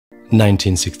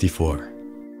1964.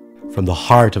 From the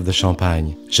heart of the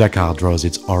Champagne, Jacquart draws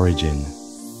its origin.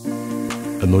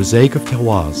 A mosaic of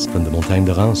terroirs from the Montagne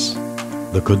de Reims,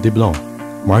 the Côte des Blancs,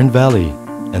 Marne Valley,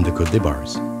 and the Côte des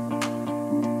Bars.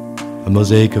 A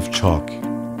mosaic of chalk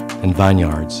and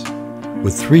vineyards,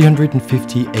 with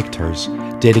 350 hectares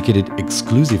dedicated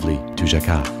exclusively to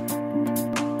Jacquart.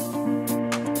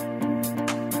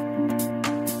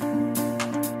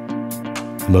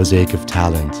 A mosaic of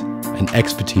talent and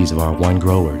expertise of our wine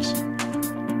growers.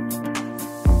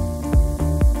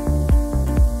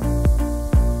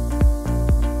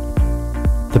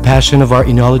 The passion of our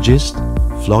enologist,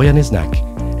 Florian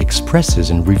Esnac,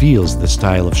 expresses and reveals the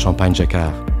style of Champagne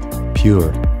Jacquart, pure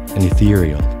and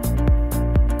ethereal.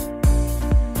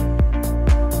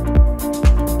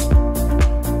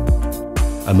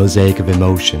 A mosaic of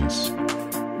emotions.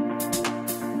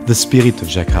 The spirit of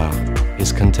Jacquart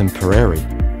is contemporary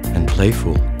and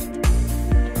playful.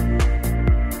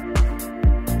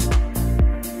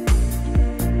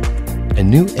 A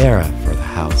new era for the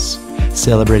house,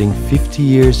 celebrating 50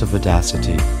 years of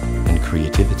audacity and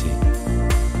creativity.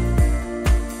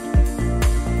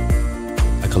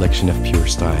 A collection of pure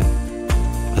style,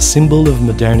 a symbol of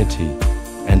modernity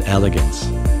and elegance.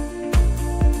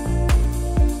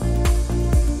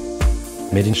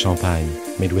 Made in Champagne,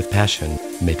 made with passion,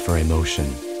 made for emotion.